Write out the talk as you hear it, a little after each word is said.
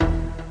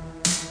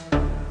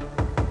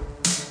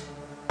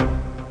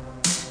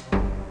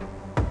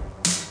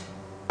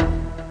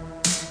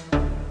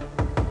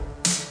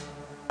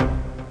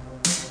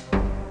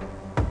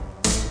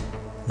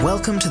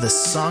Welcome to the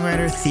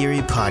Songwriter Theory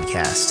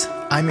Podcast.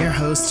 I'm your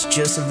host,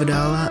 Joseph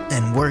Vidala,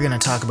 and we're going to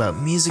talk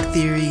about music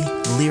theory,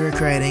 lyric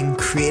writing,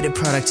 creative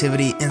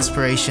productivity,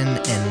 inspiration,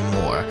 and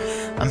more.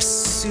 I'm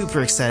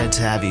super excited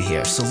to have you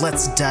here, so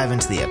let's dive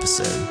into the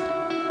episode.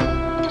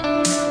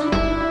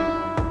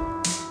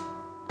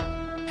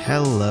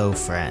 Hello,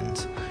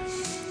 friend.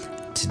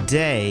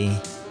 Today,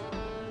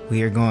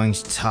 we are going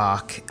to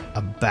talk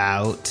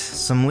about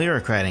some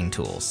lyric writing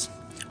tools.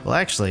 Well,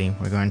 actually,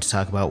 we're going to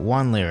talk about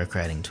one lyric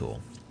writing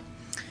tool.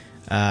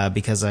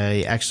 Because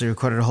I actually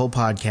recorded a whole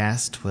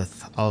podcast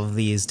with all of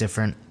these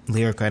different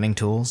lyric writing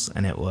tools,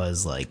 and it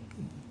was like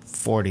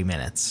 40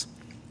 minutes.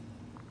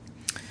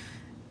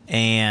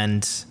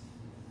 And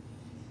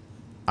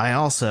I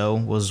also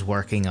was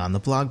working on the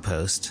blog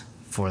post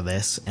for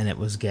this, and it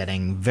was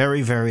getting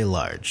very, very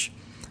large.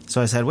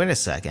 So I said, wait a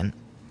second,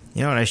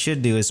 you know what I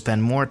should do is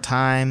spend more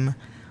time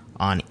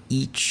on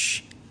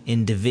each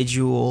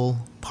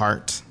individual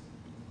part,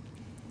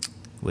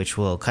 which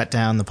will cut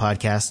down the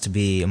podcast to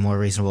be a more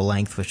reasonable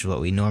length, which is what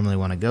we normally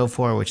want to go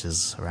for, which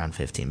is around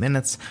 15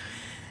 minutes.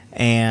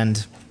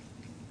 And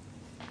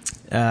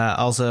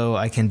also,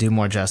 I can do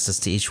more justice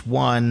to each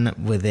one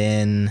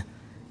within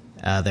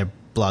their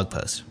blog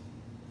post.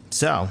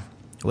 So,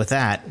 with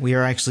that, we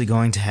are actually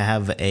going to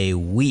have a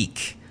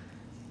week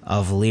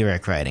of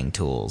lyric writing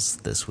tools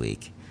this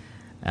week.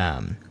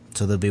 So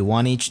there'll be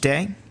one each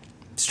day,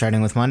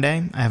 starting with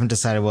Monday. I haven't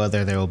decided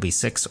whether there will be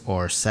 6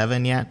 or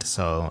 7 yet,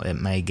 so it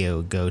may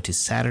go to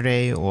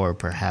Saturday or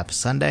perhaps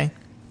Sunday.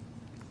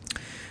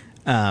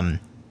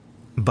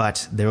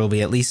 But there will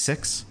be at least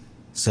 6.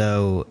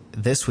 So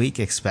this week,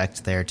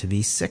 expect there to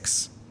be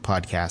 6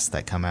 podcasts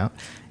that come out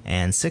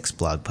and 6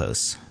 blog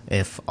posts,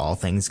 if all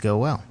things go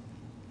well.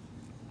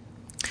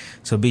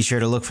 So be sure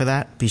to look for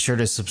that. Be sure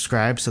to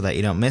subscribe so that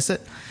you don't miss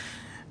it.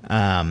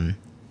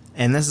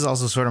 And this is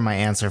also sort of my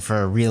answer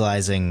for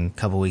realizing a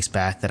couple weeks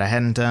back that I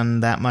hadn't done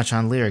that much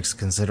on lyrics,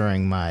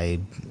 considering my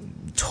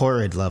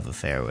torrid love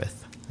affair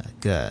with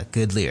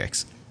good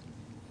lyrics.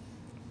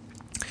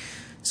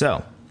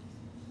 So,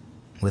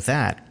 with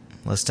that,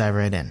 let's dive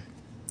right in.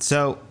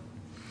 So,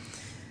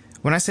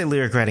 when I say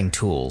lyric writing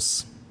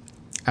tools,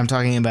 I'm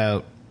talking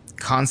about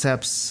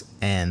concepts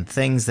and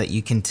things that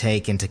you can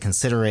take into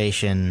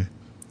consideration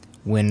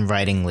when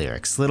writing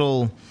lyrics.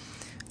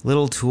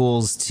 Little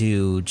tools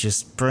to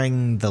just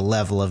bring the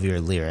level of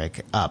your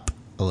lyric up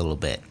a little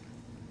bit,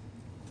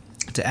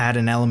 to add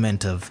an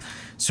element of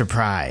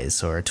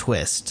surprise or a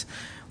twist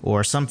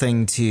or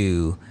something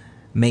to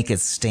make it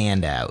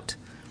stand out.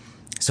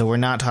 So we're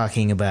not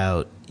talking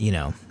about,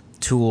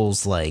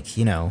 tools like,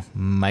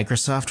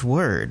 Microsoft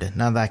Word,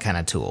 not that kind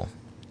of tool.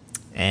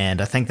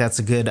 And I think that's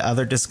a good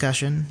other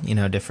discussion,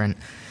 different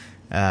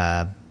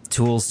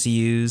tools to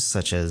use,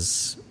 such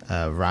as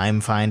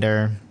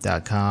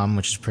rhymefinder.com,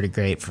 which is pretty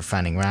great for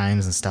finding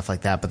rhymes and stuff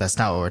like that, but that's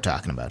not what we're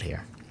talking about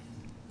here.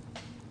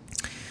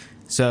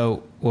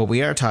 So what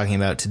we are talking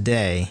about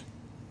today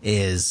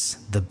is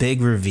the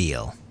big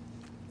reveal.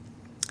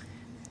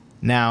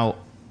 Now,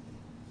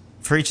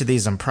 for each of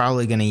these, I'm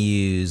probably going to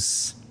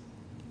use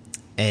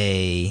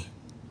a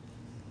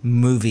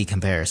movie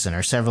comparison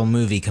or several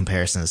movie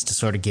comparisons to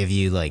sort of give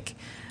you like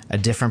a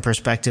different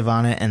perspective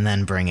on it and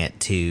then bring it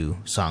to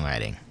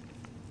songwriting.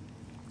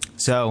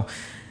 So,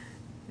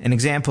 an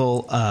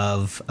example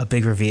of a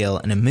big reveal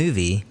in a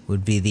movie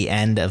would be the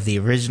end of the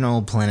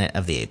original Planet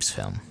of the Apes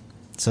film.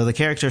 So the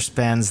character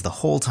spends the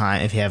whole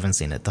time, if you haven't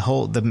seen it,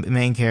 the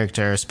main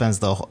character spends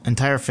the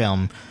entire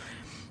film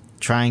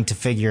trying to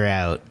figure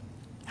out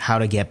how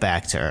to get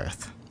back to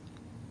Earth.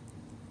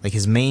 Like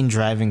his main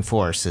driving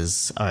force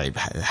is, all right,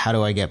 how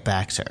do I get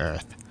back to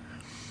Earth?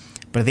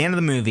 But at the end of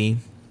the movie,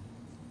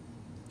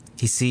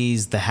 he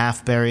sees the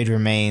half-buried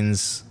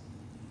remains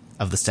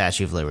of the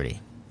Statue of Liberty,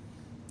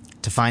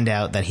 to find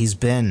out that he's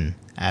been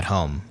at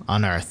home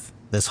on Earth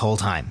this whole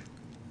time.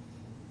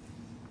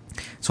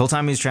 This whole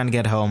time he's trying to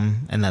get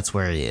home, and that's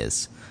where he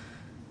is.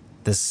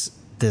 This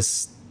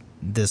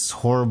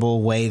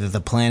horrible way that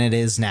the planet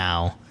is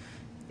now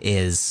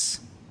is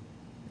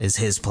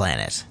his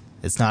planet.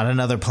 It's not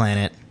another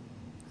planet.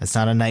 It's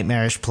not a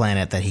nightmarish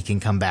planet that he can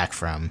come back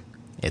from.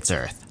 It's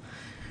Earth.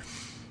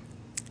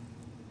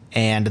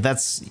 And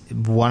that's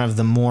one of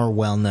the more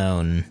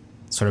well-known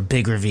sort of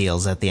big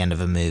reveals at the end of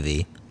a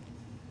movie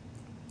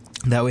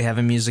that we have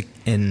in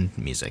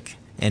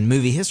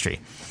movie history.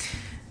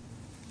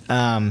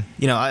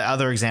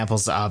 Other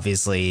examples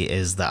obviously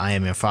is the I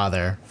Am Your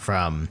Father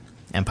from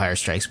Empire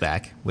Strikes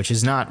Back, which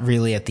is not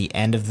really at the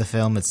end of the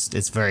film.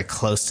 It's very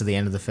close to the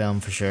end of the film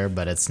for sure,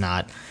 but it's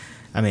not.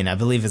 I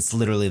believe it's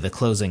literally the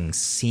closing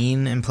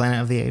scene in Planet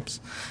of the Apes.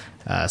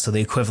 So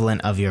the equivalent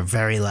of your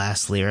very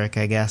last lyric,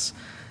 I guess.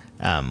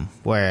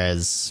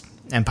 Whereas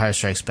Empire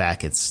Strikes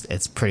Back,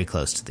 it's pretty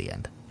close to the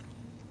end.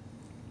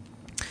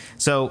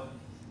 So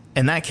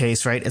in that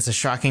case, right, it's a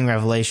shocking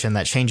revelation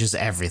that changes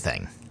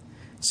everything.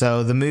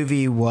 So the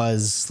movie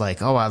was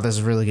like, oh, wow, this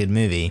is a really good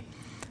movie,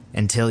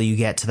 until you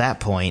get to that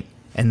point,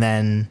 and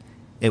then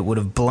it would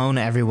have blown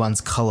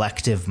everyone's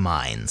collective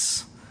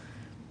minds.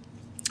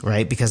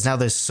 right? Because now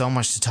there's so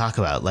much to talk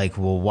about. Like,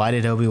 well, why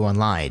did Obi-Wan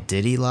lie?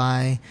 Did he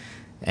lie?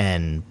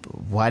 And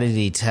why did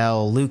he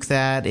tell Luke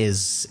that?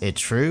 Is it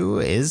true?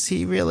 Is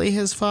he really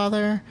his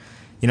father?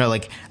 You know,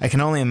 like, I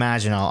can only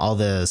imagine all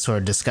the sort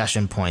of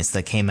discussion points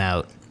that came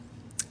out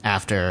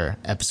after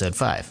episode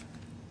 5.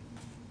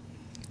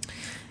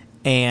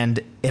 And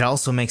it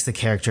also makes the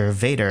character of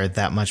Vader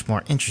that much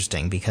more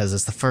interesting, because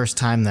it's the first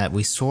time that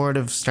we sort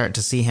of start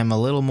to see him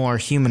a little more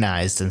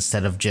humanized,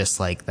 instead of just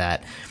like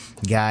that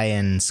guy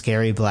in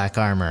scary black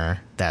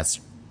armor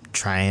that's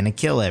trying to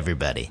kill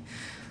everybody.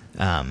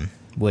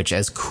 Which,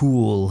 as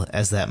cool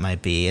as that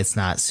might be, it's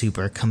not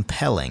super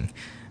compelling.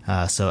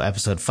 So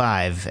episode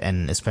 5,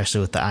 and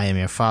especially with the I am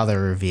your father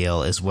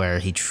reveal, is where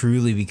he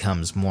truly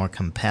becomes more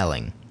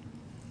compelling.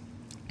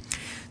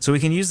 So we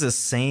can use the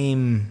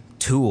same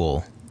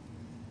tool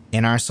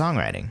in our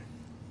songwriting.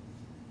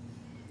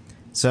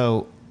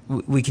 So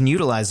we can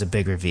utilize a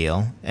big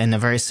reveal in a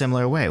very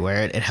similar way,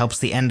 where it helps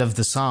the end of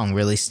the song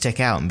really stick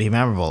out and be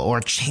memorable, or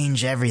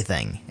change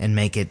everything and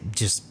make it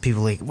just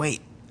people like,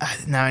 wait,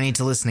 now I need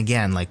to listen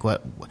again. Like,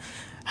 what,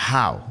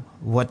 how,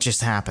 what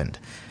just happened?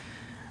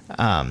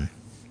 And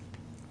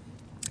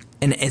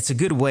it's a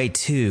good way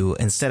too,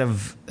 instead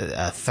of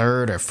a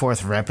third or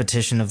fourth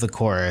repetition of the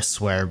chorus,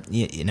 where,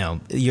 you know,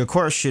 your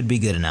chorus should be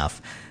good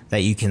enough that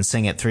you can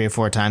sing it 3 or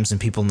 4 times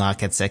and people not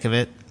get sick of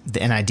it.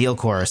 An ideal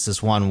chorus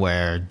is one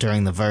where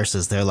during the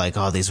verses, they're like,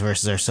 oh, these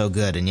verses are so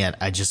good, and yet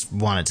I just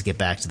wanted to get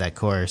back to that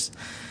chorus.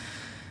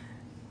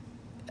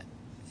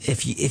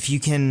 If you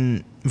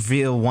can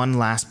reveal one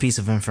last piece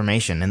of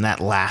information in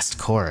that last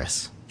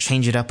chorus,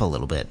 change it up a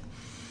little bit,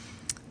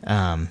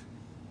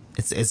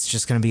 it's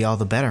just going to be all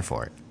the better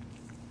for it.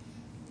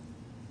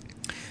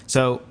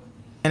 So,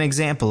 an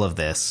example of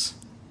this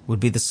would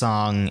be the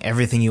song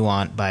 "Everything You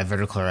Want" by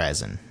Vertical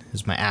Horizon,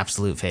 who's my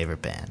absolute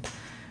favorite band.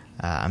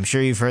 I'm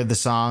sure you've heard the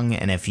song,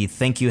 and if you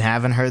think you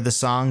haven't heard the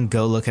song,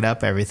 go look it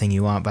up, "Everything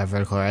You Want" by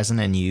Vertical Horizon,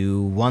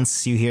 and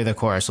once you hear the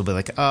chorus, will be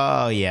like,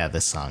 oh yeah,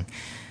 this song.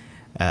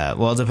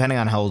 Well, depending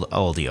on how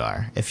old you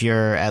are. If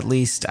you're at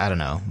least, I don't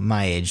know,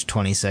 my age,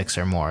 26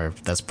 or more,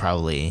 that's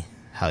probably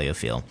how you'll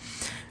feel.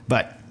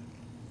 But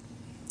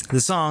the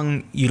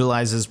song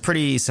utilizes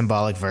pretty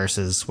symbolic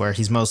verses where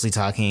he's mostly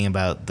talking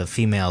about the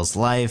female's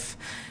life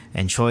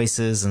and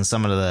choices and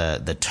some of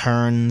the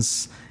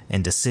turns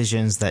and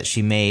decisions that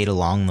she made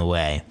along the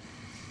way.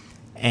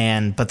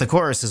 But the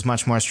chorus is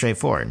much more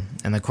straightforward.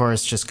 And the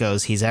chorus just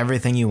goes, he's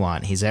everything you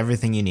want, he's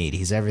everything you need,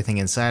 he's everything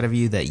inside of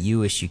you that you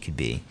wish you could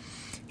be.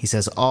 He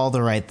says all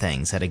the right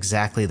things at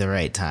exactly the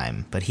right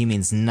time, but he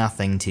means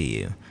nothing to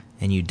you,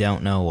 and you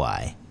don't know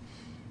why.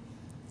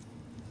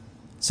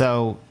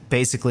 So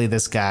basically,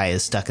 this guy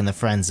is stuck in the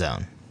friend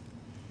zone.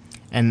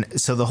 And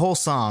so the whole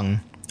song,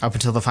 up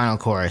until the final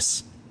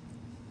chorus,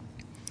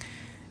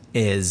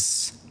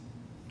 is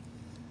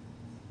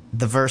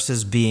the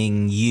verses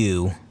being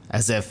you,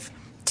 as if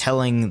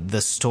telling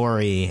the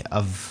story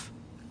of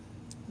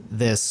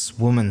this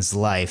woman's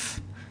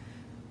life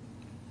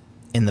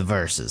in the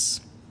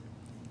verses.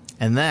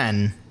 And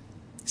then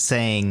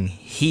saying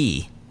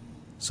he,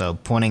 so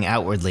pointing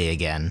outwardly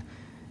again,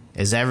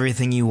 is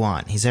everything you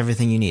want. He's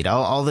everything you need.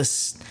 All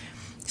this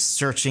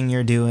searching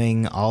you're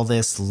doing, all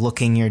this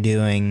looking you're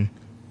doing,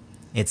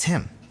 it's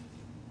him.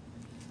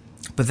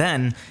 But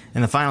then,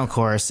 in the final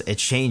chorus, it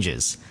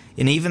changes.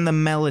 And even the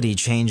melody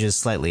changes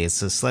slightly.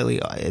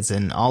 It's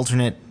an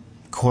alternate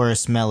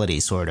chorus melody,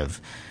 sort of.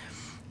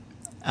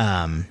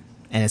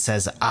 And it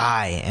says,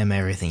 I am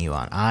everything you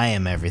want. I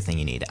am everything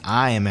you need.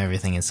 I am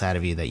everything inside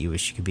of you that you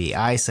wish you could be.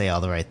 I say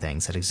all the right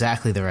things at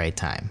exactly the right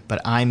time.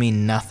 But I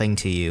mean nothing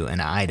to you,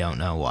 and I don't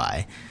know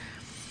why.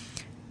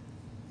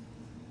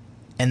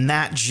 And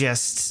that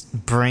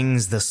just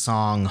brings the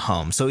song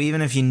home. So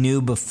even if you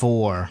knew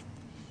before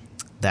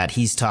that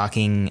he's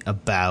talking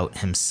about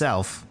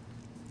himself,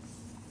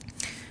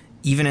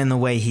 even in the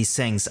way he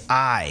sings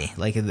I,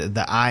 like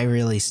the I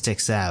really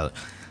sticks out.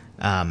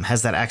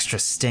 Has that extra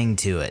sting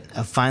to it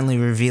of finally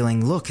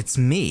revealing, look, it's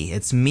me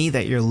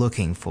that you're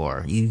looking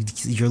for.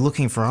 You're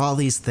looking for all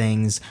these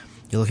things,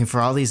 you're looking for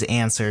all these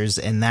answers,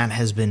 and that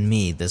has been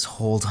me this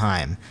whole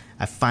time.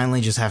 I finally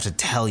just have to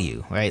tell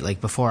you, right?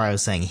 Like before I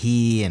was saying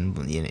he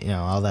and you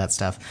know all that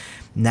stuff.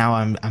 Now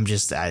I'm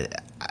just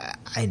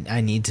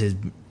I need to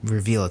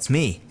reveal it's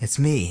me.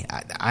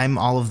 I'm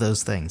all of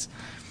those things.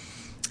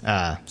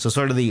 So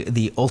sort of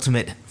the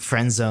ultimate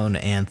friend zone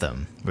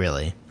anthem,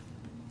 really.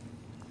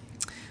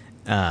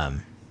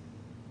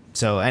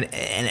 So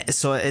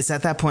it's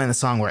at that point in the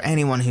song where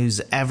anyone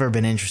who's ever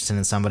been interested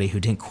in somebody who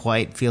didn't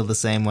quite feel the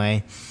same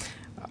way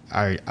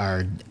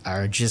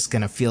are just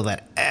gonna feel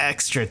that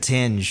extra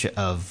tinge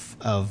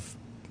of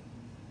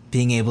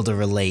being able to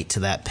relate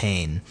to that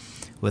pain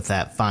with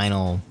that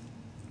final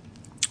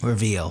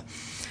reveal.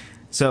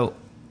 So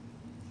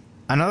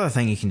another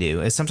thing you can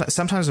do is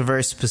sometimes a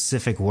very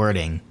specific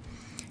wording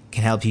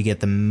can help you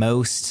get the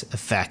most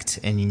effect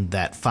in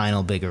that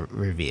final big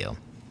reveal.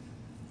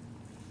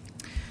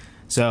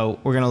 So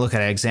we're going to look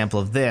at an example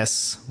of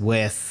this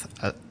with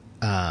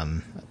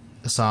a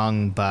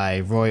song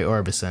by Roy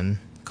Orbison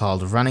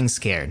called Running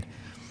Scared.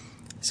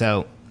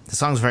 So the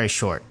song's very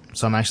short,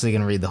 so I'm actually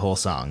going to read the whole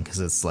song because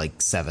it's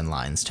like 7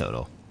 lines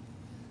total.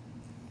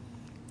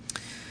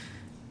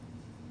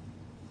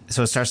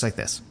 So it starts like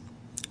this.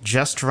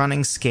 Just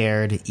running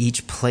scared,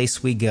 each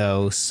place we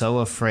go, so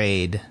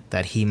afraid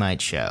that he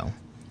might show.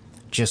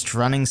 Just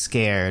running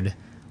scared,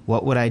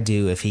 what would I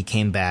do if he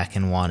came back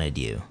and wanted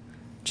you?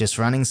 Just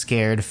running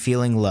scared,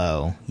 feeling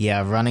low,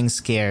 yeah, running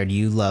scared,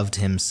 you loved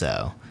him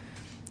so.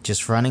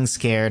 Just running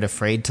scared,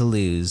 afraid to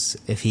lose,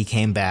 if he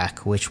came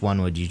back, which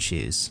one would you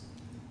choose?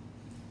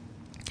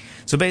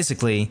 So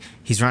basically,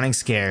 he's running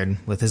scared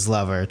with his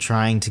lover,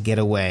 trying to get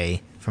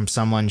away from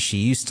someone she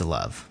used to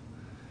love.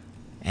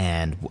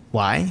 And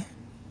why?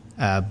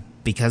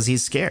 Because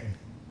he's scared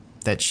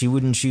that she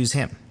wouldn't choose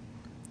him.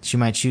 She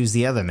might choose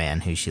the other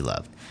man who she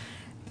loved.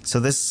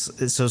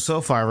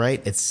 So far,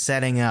 right? It's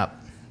setting up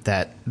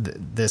that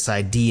this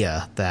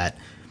idea that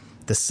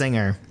the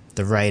singer,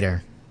 the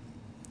writer,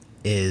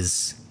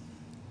 has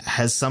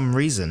some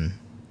reason,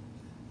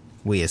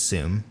 we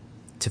assume,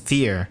 to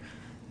fear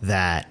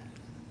that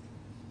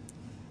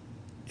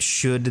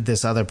should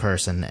this other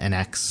person, an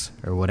ex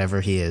or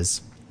whatever he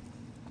is,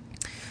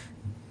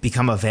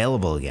 become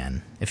available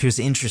again, if he was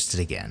interested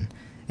again,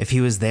 if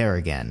he was there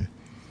again,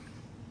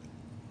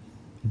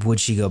 would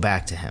she go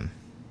back to him?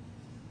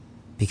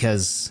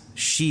 Because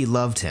she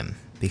loved him.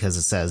 Because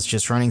it says,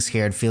 just running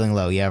scared, feeling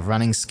low. Yeah,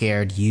 running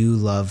scared, you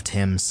loved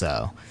him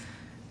so.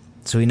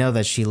 So we know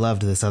that she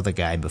loved this other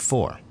guy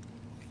before.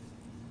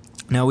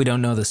 Now, we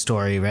don't know the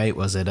story, right?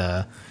 Was it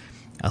trying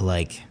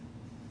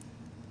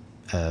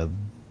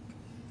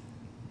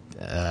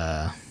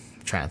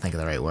to think of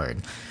the right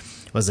word.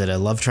 Was it a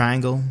love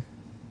triangle?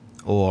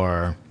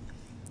 Or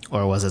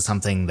was it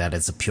something that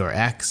it's a pure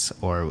ex?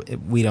 Or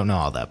we don't know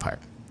all that part.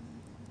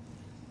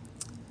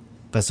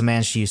 But it's a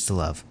man she used to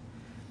love.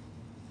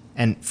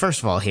 And first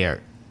of all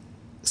here,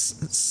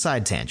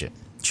 side tangent.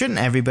 Shouldn't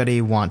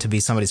everybody want to be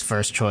somebody's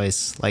first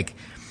choice? Like,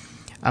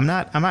 I'm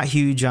not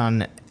huge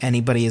on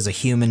anybody as a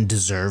human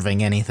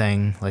deserving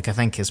anything. Like, I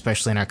think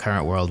especially in our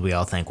current world, we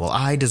all think, well,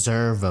 I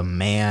deserve a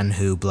man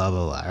who blah,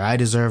 blah, blah. Or I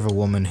deserve a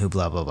woman who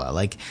blah, blah, blah.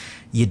 Like,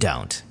 you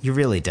don't. You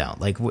really don't.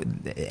 Like,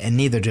 and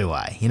neither do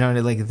I. You know,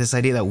 like, this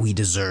idea that we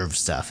deserve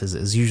stuff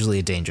is usually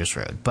a dangerous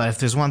road. But if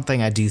there's one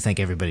thing I do think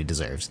everybody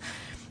deserves,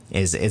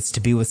 it's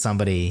to be with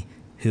somebody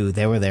who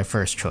they were their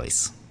first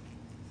choice.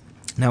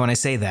 Now, when I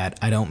say that,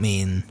 I don't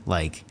mean,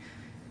 like,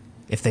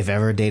 if they've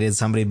ever dated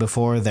somebody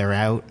before, they're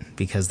out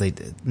because they...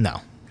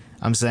 No.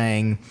 I'm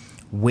saying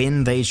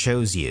when they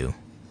chose you,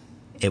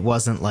 it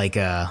wasn't like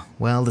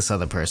well, this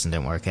other person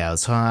didn't work out,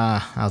 so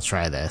I'll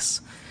try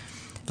this.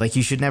 Like,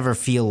 you should never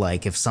feel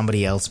like if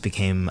somebody else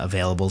became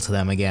available to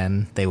them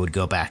again, they would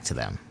go back to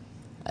them.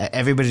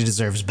 Everybody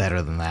deserves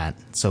better than that,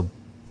 so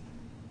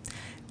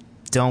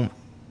don't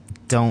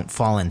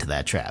fall into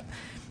that trap.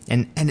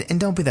 And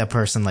don't be that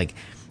person, like...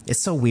 It's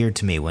so weird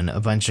to me when a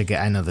bunch of guys...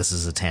 I know this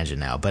is a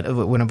tangent now, but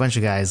when a bunch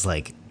of guys,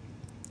 like,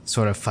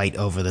 sort of fight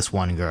over this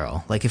one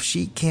girl. Like, if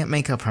she can't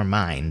make up her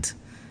mind,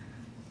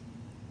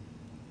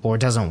 or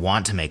doesn't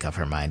want to make up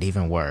her mind,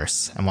 even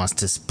worse, and wants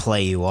to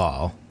play you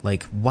all,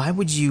 like, why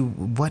would you...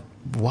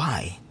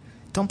 Why?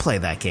 Don't play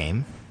that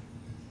game.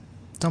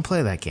 Don't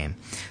play that game.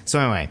 So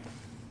anyway.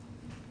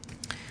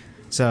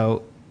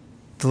 So,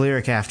 the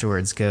lyric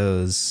afterwards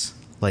goes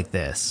like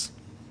this.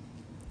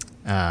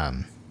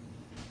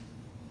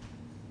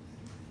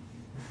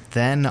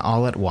 Then,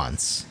 all at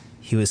once,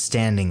 he was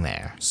standing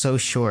there, so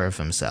sure of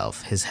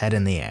himself, his head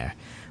in the air.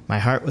 My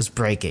heart was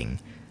breaking.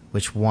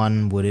 Which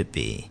one would it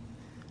be?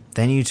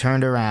 Then you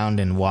turned around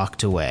and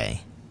walked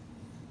away.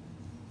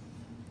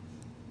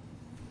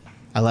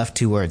 I left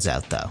 2 words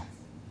out, though.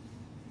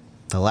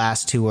 The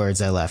last 2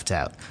 words I left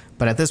out.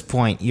 But at this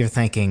point, you're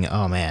thinking,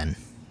 oh man,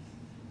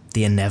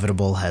 the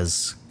inevitable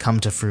has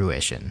come to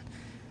fruition.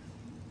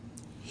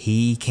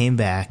 He came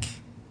back.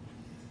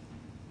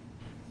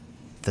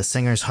 The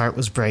singer's heart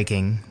was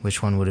breaking.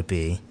 Which one would it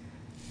be?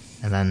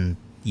 And then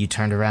you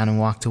turned around and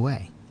walked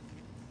away.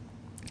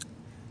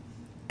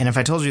 And if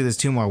I told you there's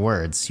 2 more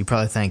words, you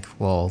probably think,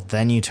 well,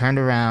 then you turned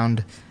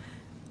around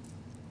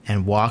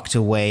and walked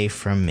away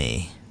from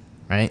me,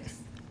 right?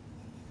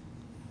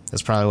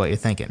 That's probably what you're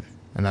thinking.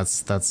 And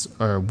that's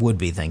or would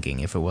be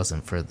thinking if it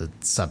wasn't for the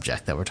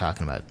subject that we're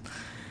talking about.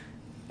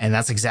 And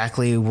that's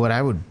exactly what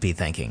I would be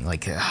thinking.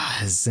 Like,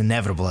 it's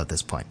inevitable at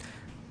this point.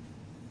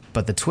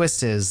 But the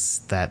twist is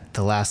that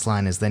the last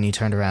line is, then you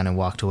turned around and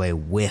walked away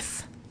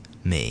with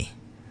me.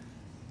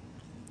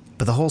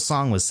 But the whole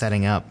song was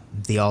setting up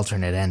the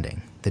alternate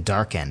ending, the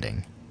dark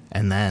ending.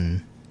 And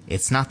then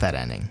it's not that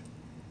ending,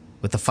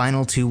 with the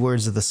final 2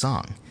 words of the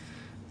song.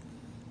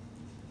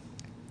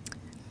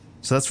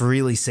 So that's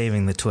really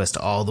saving the twist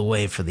all the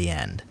way for the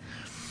end.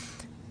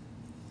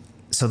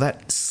 So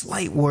that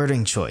slight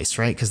wording choice,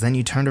 right? Because then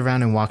you turned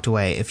around and walked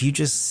away. If you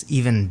just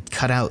even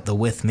cut out the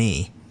with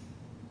me,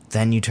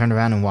 then you turned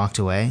around and walked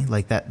away,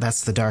 like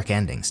that's the dark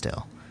ending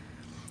still.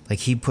 Like,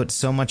 he put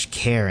so much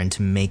care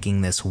into making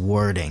this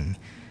wording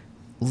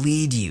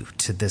lead you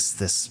to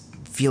this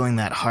feeling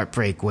that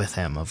heartbreak with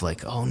him of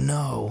like, oh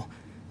no,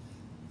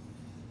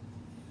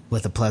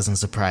 with a pleasant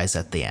surprise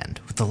at the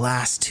end, with the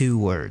last two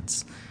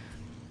words.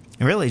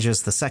 And really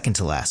just the second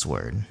to last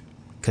word,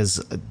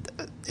 because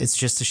it's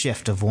just a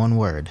shift of one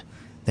word.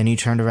 Then you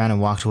turned around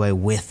and walked away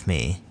with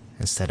me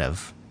instead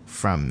of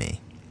from me.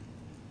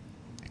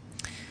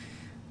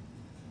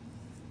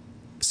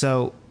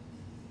 So,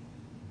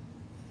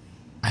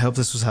 I hope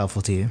this was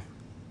helpful to you.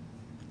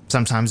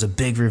 Sometimes a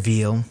big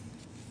reveal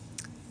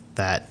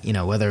that,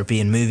 whether it be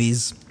in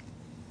movies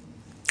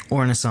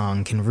or in a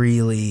song, can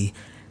really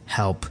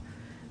help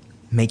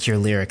make your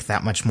lyric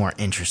that much more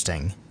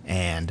interesting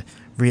and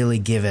really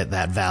give it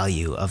that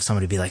value of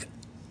somebody be like,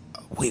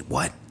 wait,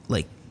 what?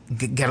 Like,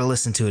 gotta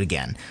listen to it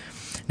again.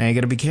 Now, you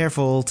gotta be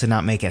careful to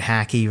not make it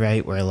hacky,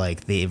 right? Where,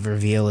 like, the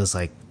reveal is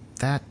like,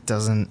 that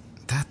doesn't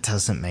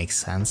make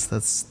sense.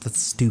 That's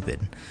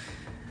stupid.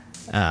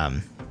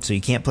 So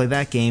you can't play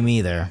that game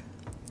either,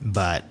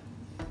 but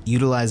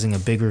utilizing a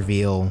big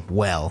reveal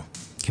well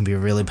can be a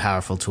really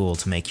powerful tool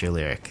to make your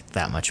lyric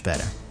that much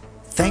better.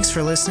 Thanks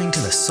for listening to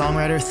the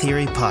Songwriter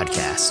Theory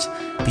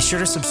Podcast. Be sure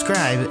to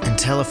subscribe and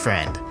tell a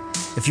friend.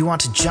 If you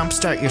want to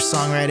jumpstart your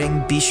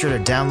songwriting, be sure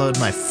to download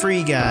my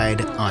free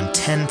guide on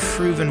 10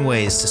 proven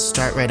ways to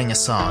start writing a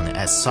song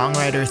at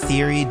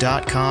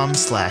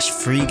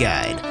songwritertheory.com/free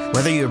guide.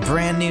 Whether you're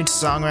brand new to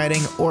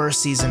songwriting or a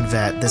seasoned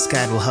vet, this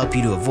guide will help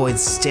you to avoid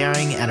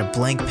staring at a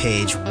blank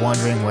page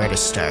wondering where to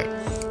start.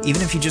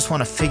 Even if you just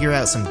want to figure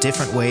out some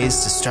different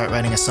ways to start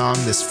writing a song,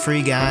 this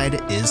free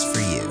guide is for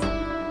you.